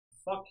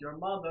Fuck your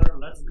mother,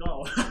 let's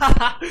go.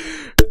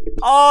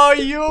 Are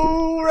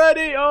you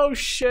ready? Oh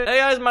shit. Hey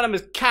guys, my name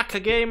is Kaka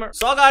Gamer.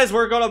 So guys,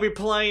 we're gonna be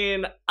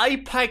playing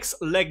Apex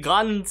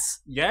Legends.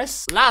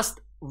 Yes.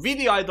 Last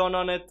video I done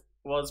on it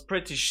was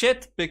pretty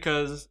shit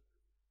because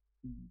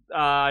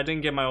I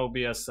didn't get my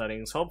OBS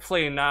settings.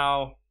 Hopefully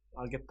now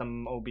I'll get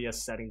them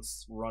OBS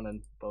settings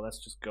running. But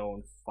let's just go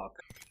and fuck.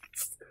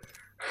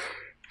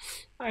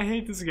 I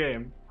hate this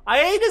game. I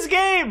hate this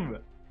game!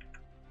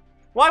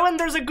 Why, when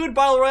there's a good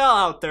battle royale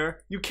out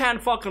there, you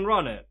can't fucking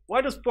run it?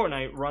 Why does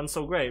Fortnite run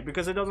so great?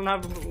 Because it doesn't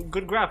have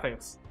good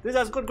graphics. This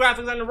has good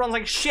graphics and it runs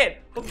like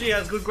shit. PUBG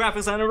has good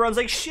graphics and it runs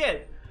like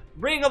shit.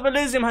 Ring of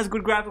Elysium has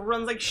good graphics,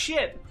 runs like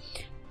shit.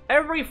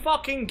 Every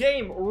fucking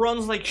game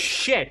runs like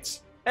shit.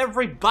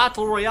 Every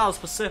battle royale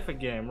specific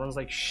game runs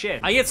like shit.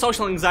 I get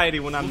social anxiety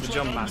when I'm the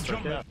jump master.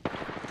 Okay?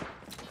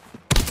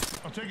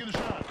 I'm taking a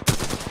shot.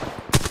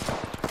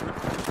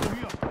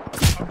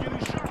 I'm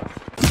getting shot.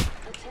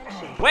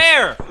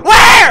 Where?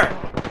 Where?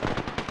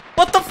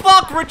 What the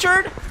fuck,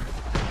 Richard?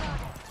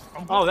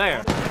 Oh,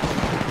 there.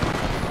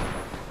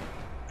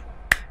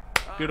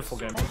 Beautiful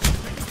game.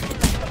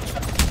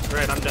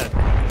 Great, I'm dead.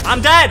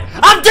 I'm dead!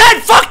 I'm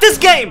dead! Fuck this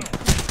game!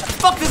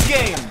 Fuck this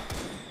game!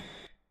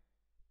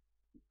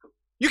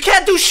 You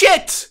can't do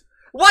shit!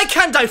 Why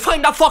can't I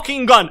find a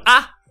fucking gun,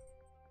 ah?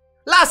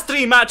 Last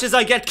 3 matches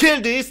I get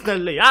killed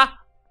instantly, ah?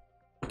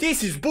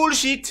 This is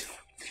bullshit.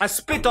 I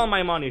spit on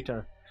my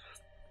monitor.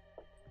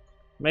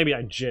 Maybe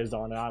I jizzed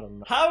on it, I don't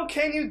know. How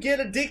can you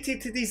get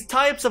addicted to these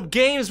types of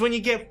games when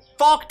you get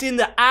fucked in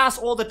the ass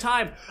all the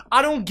time?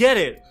 I don't get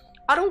it.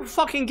 I don't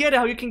fucking get it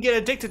how you can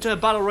get addicted to a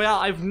battle royale.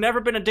 I've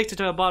never been addicted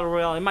to a battle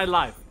royale in my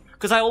life.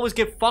 Because I always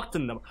get fucked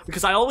in them.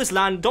 Because I always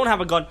land, don't have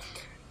a gun.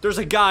 There's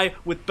a guy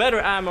with better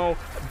ammo,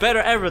 better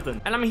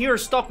everything. And I'm here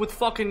stuck with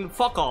fucking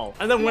fuck all.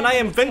 And then when I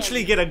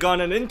eventually get a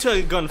gun and into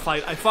a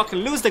gunfight, I fucking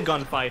lose the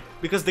gunfight.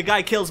 Because the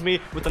guy kills me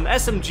with an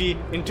SMG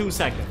in 2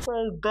 seconds.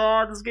 So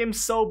bad, this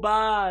game's so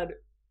bad.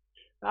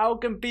 How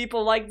can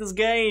people like this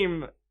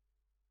game?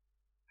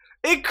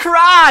 It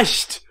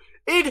crashed!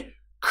 It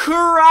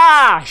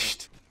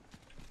crashed!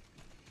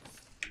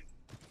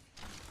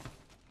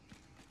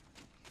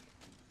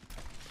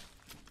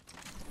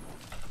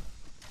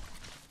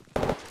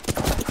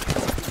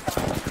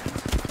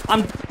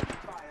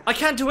 I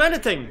can't do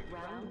anything!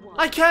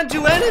 I can't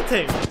do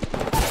anything!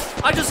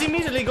 I just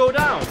immediately go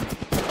down!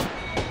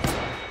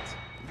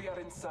 We are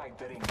inside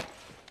the ring.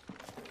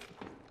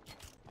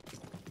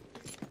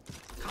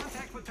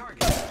 Contact with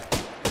target.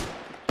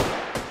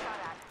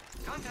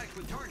 Contact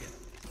with target.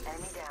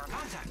 Enemy down.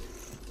 Contact.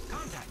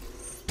 Contact.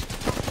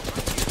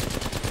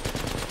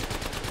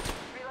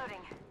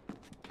 Reloading.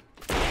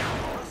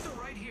 Hostile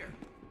right here.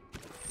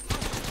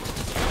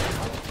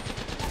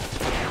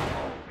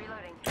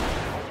 Reloading.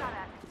 Shot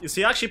at. Is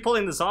he actually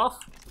pulling this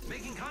off?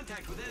 Making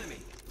contact with enemy.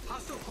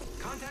 Hostile.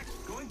 Contact.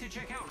 Going to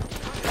check out.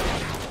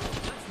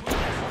 Let's move.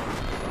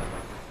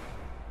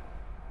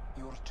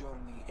 Your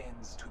journey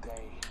ends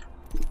today.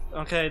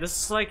 Okay,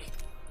 this is like...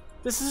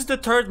 This is the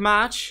 3rd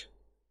match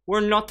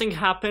where nothing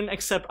happened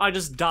except I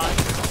just died.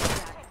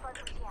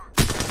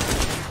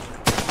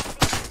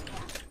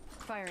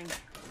 Firing.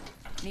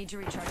 Need to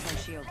recharge my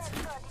shields.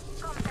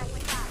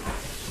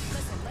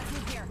 Listen, let's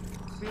move here.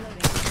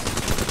 Reloading.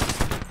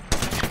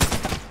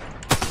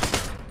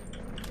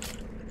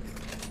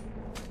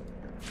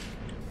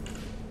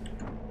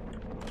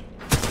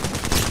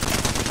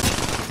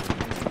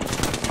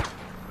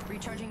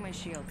 Recharging my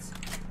shields.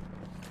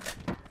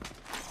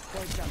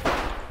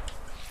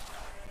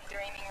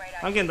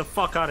 I'm getting the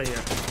fuck out of here.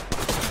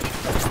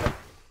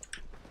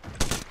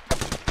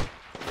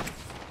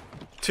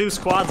 2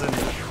 squads in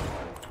there.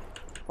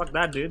 Fuck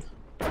that, dude.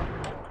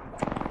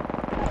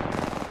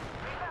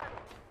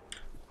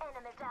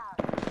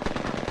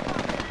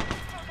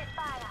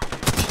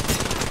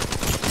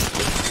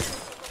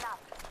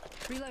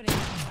 Reloading.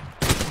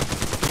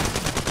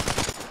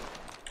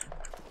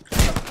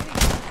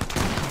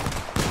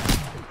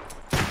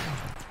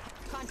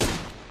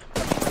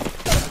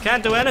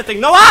 Can't do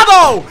anything. No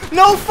ammo!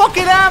 No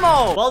fucking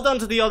ammo! Well done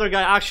to the other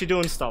guy actually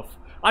doing stuff.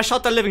 I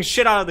shot the living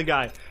shit out of the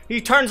guy.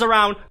 He turns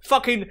around,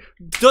 fucking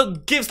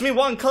gives me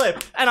 1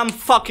 clip, and I'm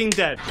fucking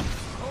dead.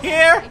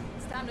 Here?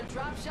 It's time to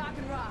drop, shock,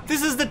 and rock.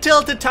 This is the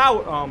tilted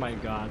tower. Oh my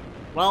god.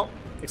 Well,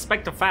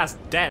 expect a fast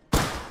death.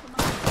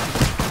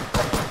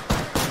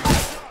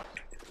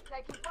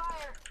 Taking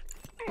fire.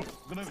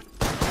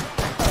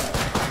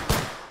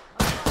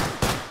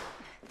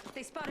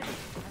 They spotted me.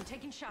 I'm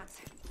taking shots.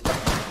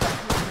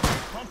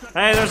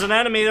 Hey, there's an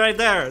enemy right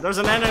there. There's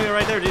an enemy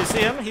right there. Do you see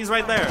him? He's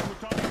right there.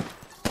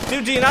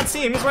 Dude, do you not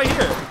see him? He's right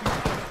here.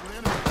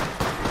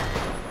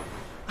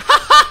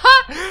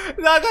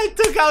 That guy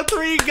took out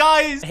 3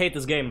 guys. I hate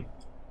this game.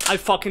 I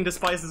fucking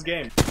despise this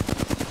game.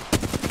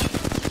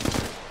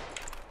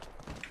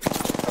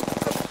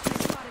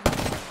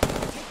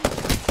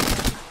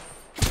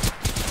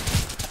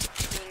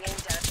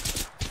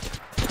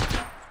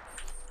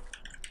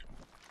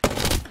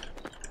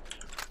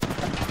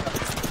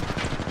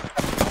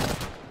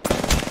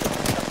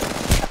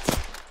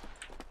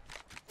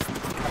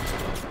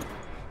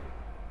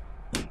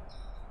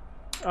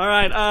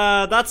 Alright,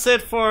 that's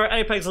it for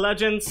Apex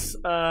Legends.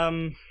 I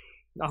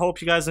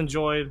hope you guys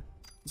enjoyed.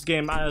 This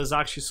game is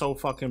actually so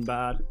fucking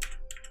bad.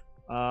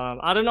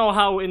 I don't know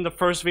how in the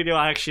first video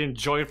I actually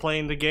enjoyed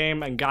playing the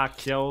game and got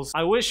kills.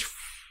 I wish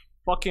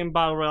fucking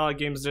Battle Royale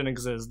games didn't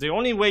exist. The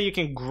only way you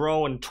can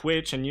grow on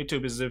Twitch and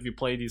YouTube is if you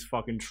play these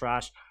fucking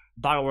trash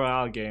Battle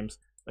Royale games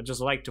that just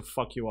like to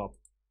fuck you up.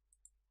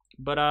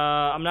 But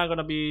I'm not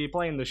gonna be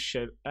playing this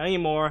shit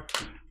anymore.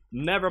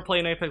 Never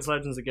playing Apex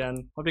Legends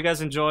again. Hope you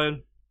guys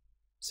enjoyed.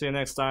 See you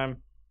next time.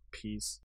 Peace.